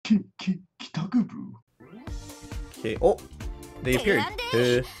Okay. Oh, they appeared.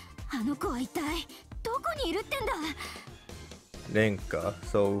 Renka.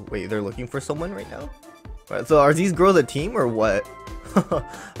 So wait, they're looking for someone right now? Right, so are these girls a team or what?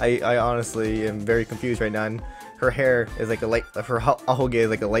 I honestly am very confused right now. And her hair is like a light. Her ahoge is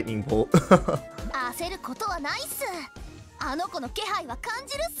like a lightning bolt.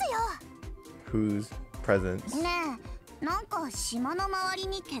 Whose presence? なんか島の周り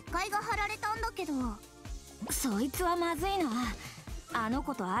に結界が張られたんだけど、そいつはまずいな。あの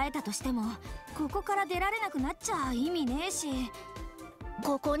子と会えたとしても、ここから出られなくなっちゃ意味ねえし、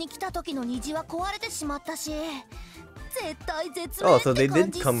ここに来た時の虹は壊れてしまったし、絶対絶命 Oh, so っ they て感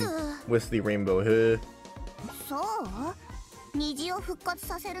did じっ come す。 with the rainbow. そう？虹を復活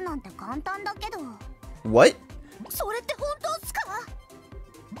させるなんて簡単だけど。What? それって本当っすか？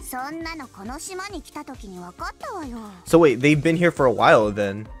そんなのこの島に来た時に分かったわよ。 So wait, they've been here for a while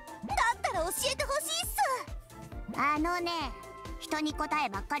then. だったら教えてほしいっす。あのね、人に答え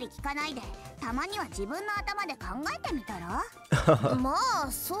ばっかり聞かないで、たまには自分の頭で考えてみたら？ま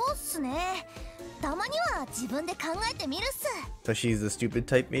あそうっすね。たまには自分で考えてみるっす。 So she's the stupid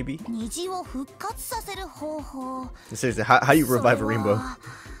type, maybe? 虹を復活させる方法。 Seriously, how do you revive a rainbow?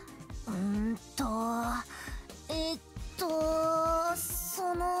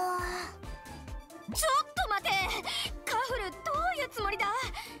 そのちょっと待て、カフルどういうつもりだ？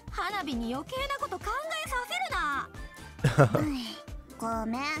花火に余計なこと考えさせるな。ご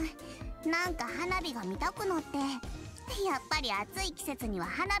めん、なんか花火が見たくなって。やっぱり暑い季節には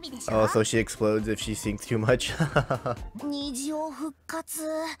花火でしょ。 Oh, so she explodes if she sinks too much. 虹を復活。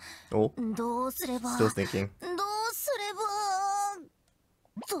 Oh, どうすれば？ still thinking. どうすれば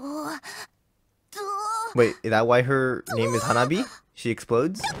？Wait, is that why her name is Hanabi? She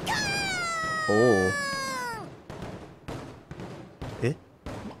explodes? Oh. Eh?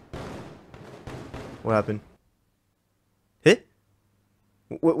 What happened? Eh?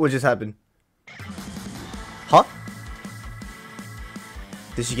 What just happened? Huh?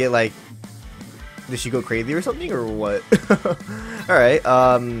 Did she get like... Did she go crazy or something or what? Alright,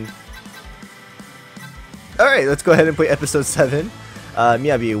 Alright, let's go ahead and play episode 7.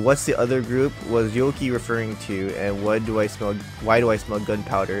 Miyabi, what's the other group was Yoki referring to, and what do I smell? Why do I smell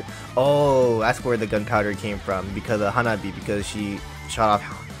gunpowder? Oh, that's where the gunpowder came from, because of Hanabi, because she shot off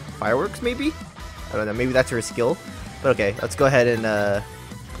fireworks, maybe? I don't know, maybe that's her skill. But okay, let's go ahead and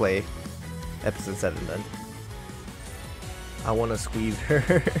play episode 7 then. I want to squeeze her.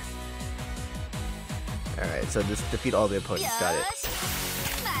 Alright, so just defeat all the opponents, got it.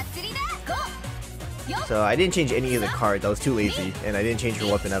 So I didn't change any of the cards, I was too lazy, and I didn't change her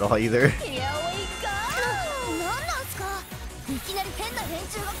weapon at all either.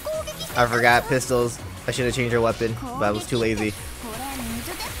 I forgot pistols, I should have changed her weapon, but I was too lazy.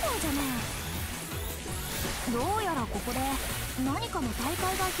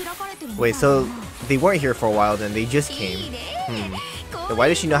 Wait, so they weren't here for a while then, they just came. Then why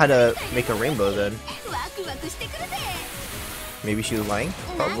does she know how to make a rainbow then? Maybe she was lying?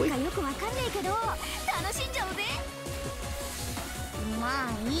 Probably.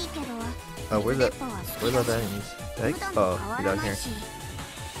 Oh, where's the enemies? Oh, you're down here.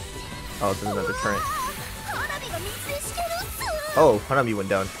 Oh, there's another turret. Oh, Hanabi went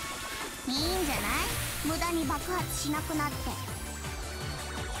down.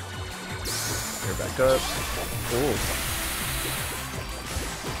 Here, back up. Oh.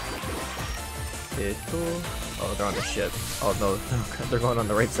 Oh, they're on the ship. Oh no, they're going on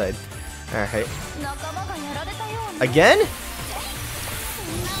the right side. Alright. Again?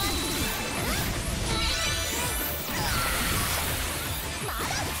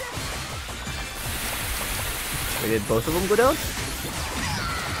 Wait, did both of them go down?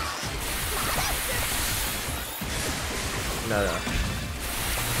 No.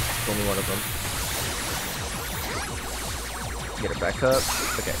 Only one of them. Get her back up.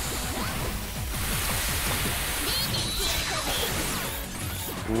 Okay.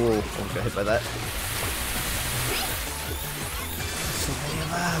 Ooh, almost got hit by that. So many of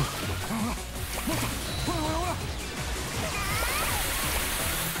them.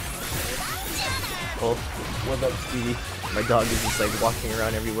 Oh, what up, Speedy? My dog is just like walking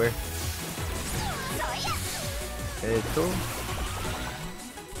around everywhere.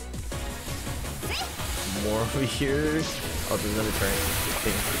 More over here. Oh, there's another turret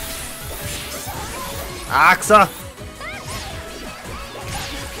thing. Axa!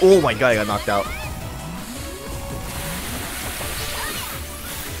 Oh my god, I got knocked out.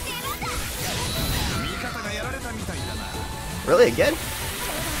 Really? Again?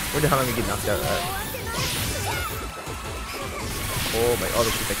 Where did Hanami get knocked out at? Oh my, oh,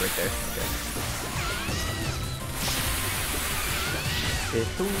 there's like right there. Okay.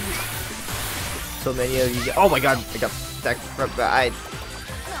 So many of you. Oh my god, I got stacked from behind.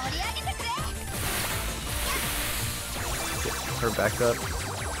 Get her back up.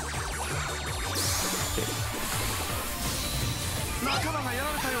 Okay.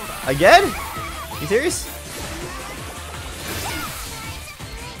 Again? You serious?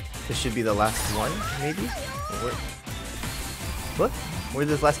 This should be the last one, maybe? Where? What? Where's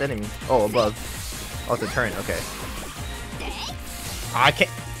this last enemy? Oh, above. Oh, it's a turret, okay. I can't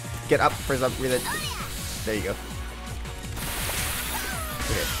get up for some reason. There you go.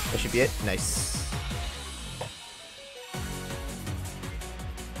 Okay, that should be it. Nice.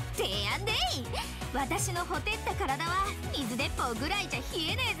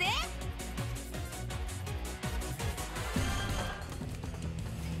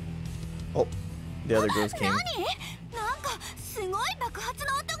 Oh, the other girls came.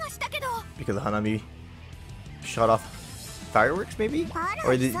 Because the Hanabi shot off fireworks, maybe?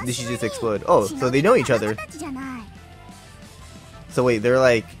 Or did she just explode? Oh, so they know each other. So wait, they're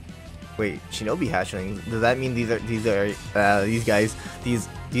like, wait, shinobi hatchlings. Does that mean these guys,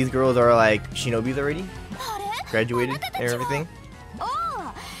 these girls are like shinobis already? Graduated and everything?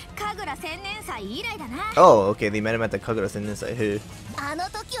 Oh, okay, they met him at the Kagura Sensei.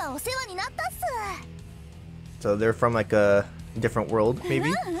 So they're from like a different world,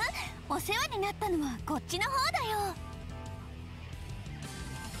 maybe?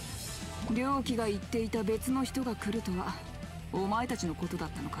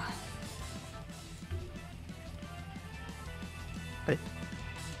 Hey.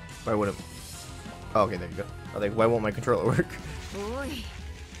 Why wouldn't? Oh, okay, there you go. I was like, why won't my controller work?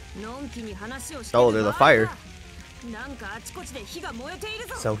 Oh, there's a fire.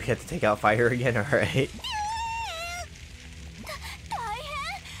 So we have to take out fire again, alright.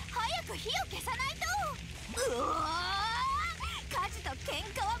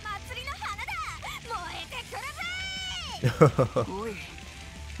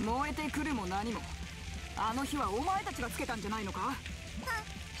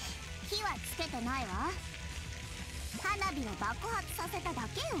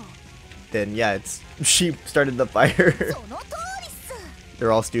 Then yeah, it's she started the fire.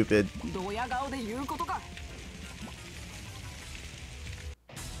 They're all stupid.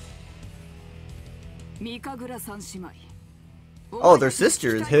 Oh, they're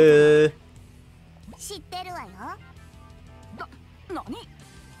sisters. Hey.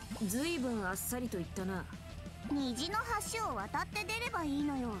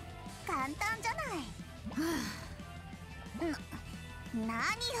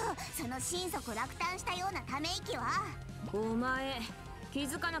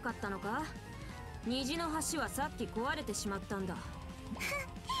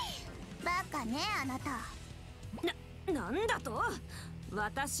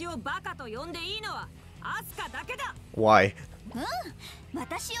 Why?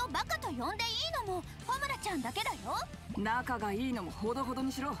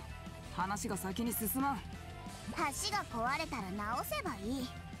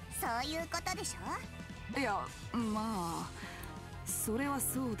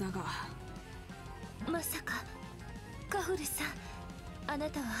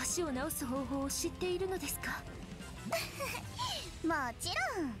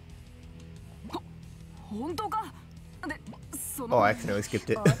 Oh, I accidentally skipped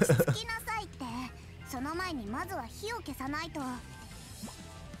it.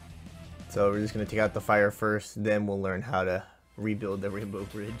 So we're just gonna take out the fire first, then we'll learn how to rebuild the rainbow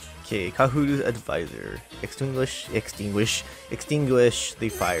bridge. Okay, Kahuru's advisor. Extinguish the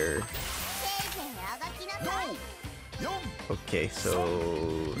fire. Okay, so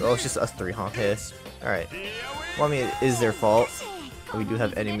oh, it's just us three, huh? Hey. All right. Well, I mean, it is their fault. We do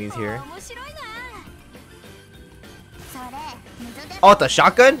have enemies here. Oh, the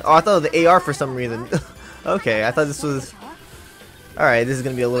shotgun? Oh, I thought it was the AR for some reason. Okay, I thought this was. All right, this is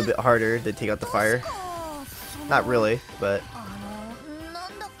gonna be a little bit harder to take out the fire. Not really, but.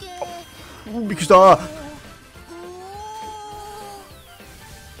 Oh, because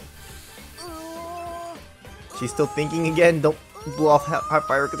she's still thinking again. Don't blow off hot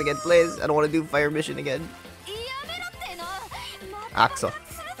fireworks again, please. I don't want to do fire mission again. Axa.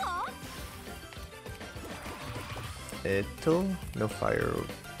 No fire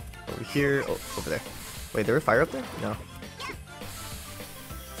over here. Oh, over there. Wait, there was fire up there? No.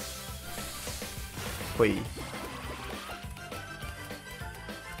 Wait.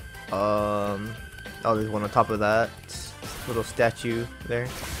 Oh, there's one on top of that little statue there.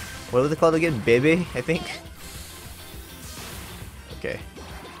 What was it called again? Bebe, I think.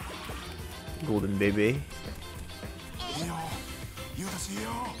 Golden baby.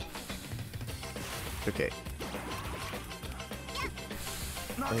 Okay.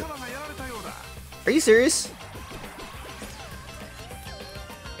 Are you serious?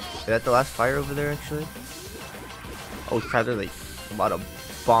 Is that the last fire over there actually? Oh crap, there's like a lot of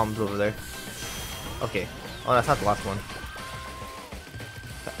bombs over there. Okay. Oh, that's not the last one.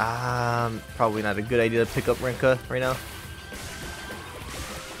 Probably not a good idea to pick up Renka right now.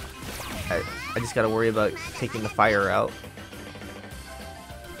 I just gotta worry about taking the fire out.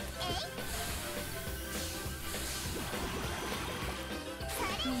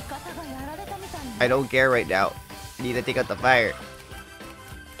 I don't care right now. I need to take out the fire.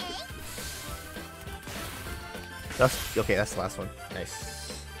 That's okay, that's the last one. Nice.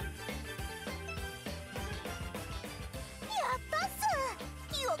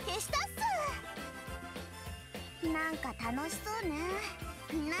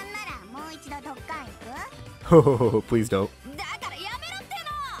 Oh, please don't.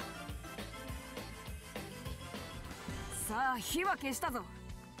 さあ、火は消したぞ。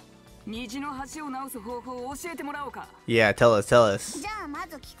虹の橋を直す方法を教えてもらおうか。Yeah, tell us, tell us. じゃあま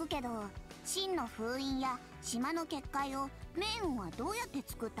ず聞くけど、真の封印や島の結界をメインはどうやって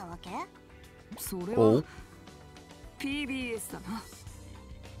作ったわけ？それは PBS だな。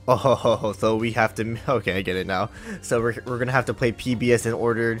 Oh, so we have to. Okay, I get it now. So we're gonna have to play PBS in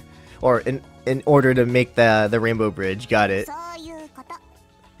order to make the Rainbow Bridge. Got it. そういうこと。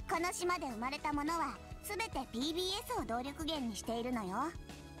この島で生まれたものはすべて PBS を動力源にしているのよ。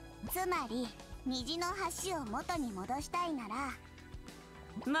つまり虹の橋を元に戻したいなら、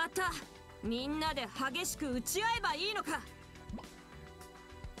またみんなで激しく打ち合えばいいのか。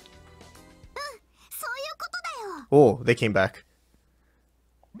そういうことだよ。 Oh, they came back.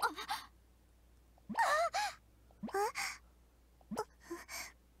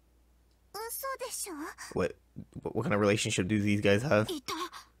 嘘でしょ。 What kind of relationship do these guys have? いた。や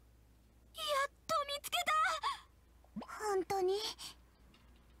っと見つけた。本当に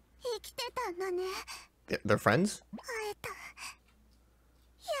生きてたんだね。They're friends? 会えた。や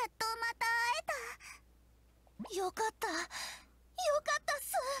っとまた会えた。よかった。よかったっ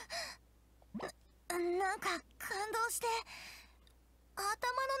す。なんか感動して頭の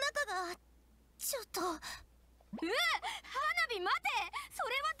中がちょっと。花火待て。そ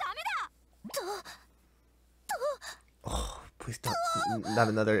れはダメだ。Oh, please don't. Not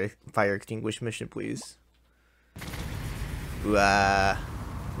another fire extinguish mission, please. Uah,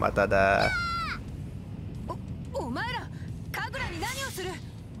 mata da. お前ら、神楽に何をする？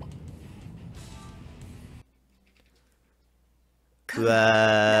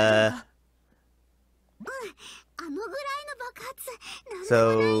 Uah. あのぐらいの爆発。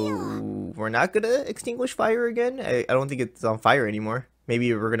 So we're not gonna extinguish fire again? I don't think it's on fire anymore.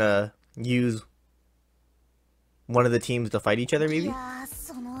 Maybe we're gonna use one of the teams to fight each other, い maybe? や、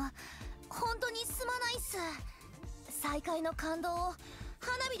その本当にすまないっす。再会の感動を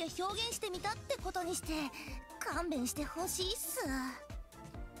花火で表現してみたってことにして勘弁してほしいっす。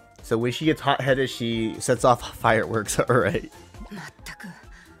 So when she gets hot-headed, she sets off fireworks, alright. まったく、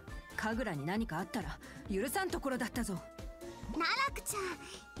神楽に何かあったら許さんところだったぞ。ナラクちゃ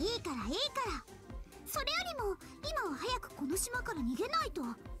ん、いいからいいから。それよりも今は早くこの島から逃げないと。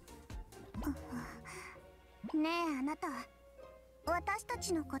ねえあなた、私た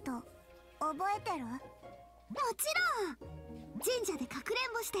ちのこと覚えてる？もちろん。神社でかくれ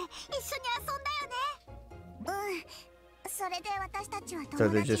んぼして一緒に遊んだよね。それで私たちは友 So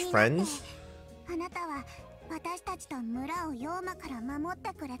they're 達 just になって、 friends? あなたは私たちと村を妖魔から守っ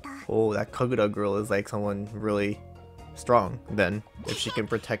てくれた。 Oh, that Kagura girl is like someone really strong, then, if she can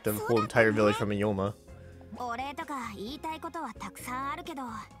protect the whole entire village from a Yoma. お礼とか言いたいことはたくさんあるけど、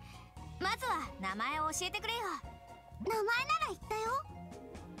まずは名前を教えてくれよ。名前なら言ったよ。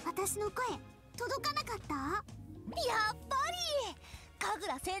私の声届かなかった？やっぱり神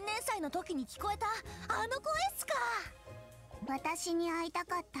楽千年祭の時に聞こえたあの声っすか。私に会いた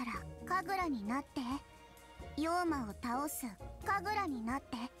かったら神楽になって、妖魔を倒す神楽になっ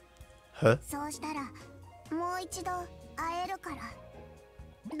て。 Huh? そうしたらもう一度会えるから。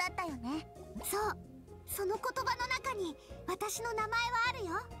だったよね。そう、その言葉の中に私の名前はある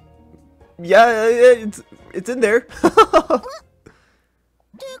よ。 Yeah, it's in there. って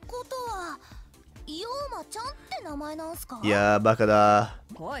ことは妖魔ちゃんって名前なんすか？ Yeah, bakada.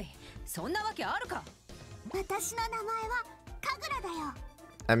 おい、そんなわけあるか。私の名前は神楽だよ。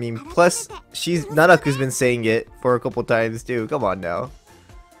 I mean, plus, Nanaku's been saying it for a couple times too. Come on now.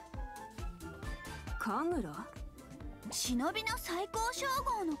 神楽？忍びの最高称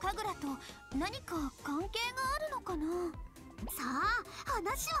号の神楽と何か関係があるのかな。さあ、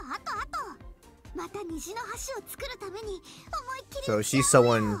話はあとあと。So she's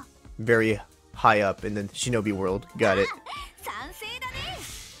someone very high up in the shinobi world. Got it.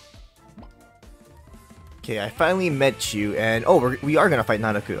 Okay, I finally met you, and oh, we are gonna fight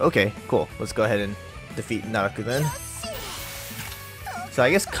Naraku. Okay, cool. Let's go ahead and defeat Naraku then. So I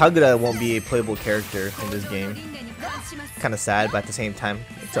guess Kagura won't be a playable character in this game. Kind of sad, but at the same time,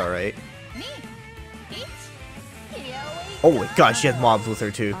 it's alright. Oh my god, she has mobs with her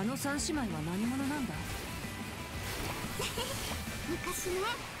too.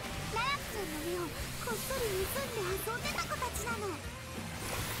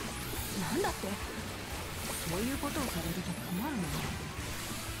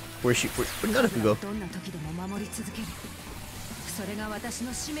 Where's she? Where'd Naraku go?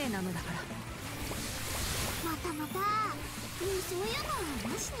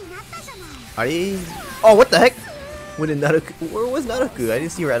 Oh, what the heck? When did Naraku? Where was Naraku? I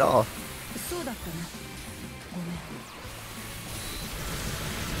didn't see her at all.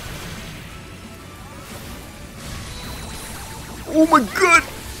 Oh my god!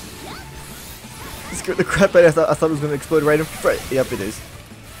 It scared the crap out of me. I thought it was gonna explode right in front. Yep, it is.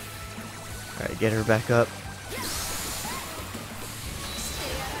 Alright, get her back up.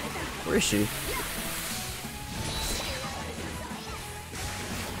 Where is she?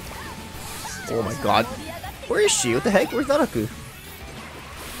 Oh my god. Where is she? What the heck? Where's Naraku?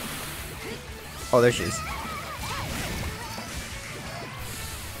 Oh, there she is.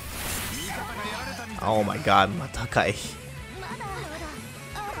 Oh my god, Matakai.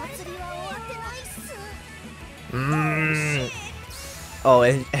 Oh,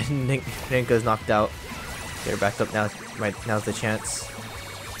 and Renka's knocked out. Get her back up now. Now's the chance.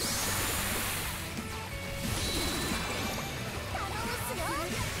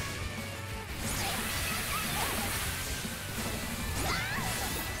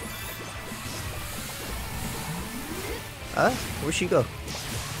 Where'd she go?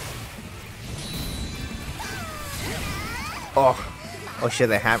 Oh, she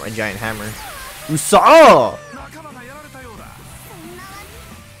has a giant hammer. Usa!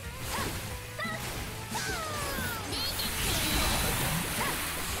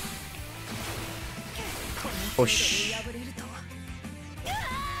 Oh shh.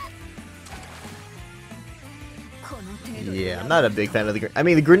 Yeah, I'm not a big fan of the. I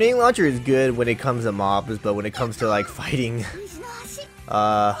mean, the grenade launcher is good when it comes to mobs, but when it comes to like fighting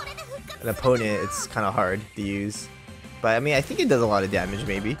an opponent, it's kind of hard to use. But I mean, I think it does a lot of damage.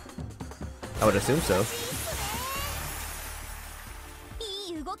 Maybe. I would assume so.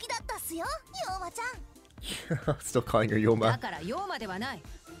 Still calling her Yoma.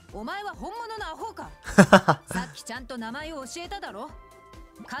 お前は本物のアホか。さっきちゃんと名前を教えただろ。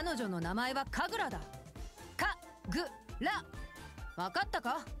彼女の名前はカグラだ。カグラ。わかった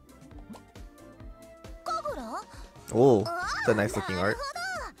か？カグラ？ Oh, it's a nice looking art.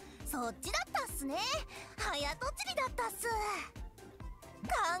 そっちだったっすね。早とちりだったっす。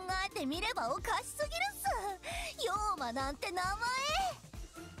考えてみればおかしすぎるっす。ヨーマなんて名前。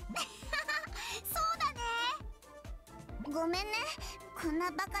そうだね。ごめんね。こん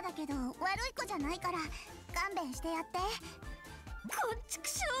なバカだけど悪い子じゃないから勘弁してやって。こんちく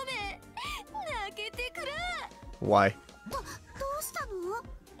しょうめ。泣けてくる。Why? どうしたの？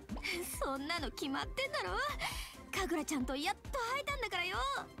そんなの決まってんだろ。カグラちゃんとやっと会えたんだからよ。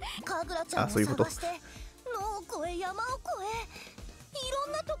カグラちゃんを探して野を越え山を越えいろ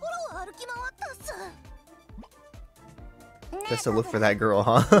んなところを歩き回ったっす。Just to look for that girl,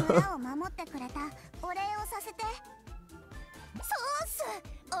 huh? 村を守ってくれたお礼をさせて。そうっす、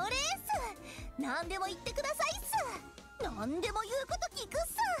お礼っす。何でも言ってくださいっす。何でも言うこと聞くっ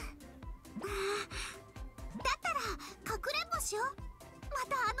す。だったらかくれんぼしよう。ま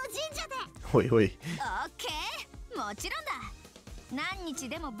たあの神社で。ほいほい。オッケー、もちろんだ。何日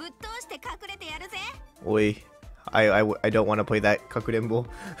でもぶっ通して隠れてやるぜ。おい、I don't want to play that kakurembo.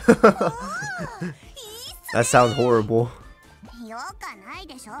 That sounds horrible.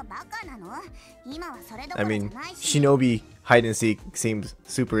 I mean, Shinobi hide and seek seems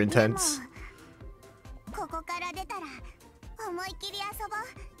super intense. ここから出たら思いっきり遊ぼう。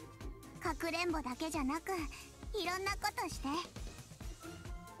かくれんぼだけじゃなくいろんなことして。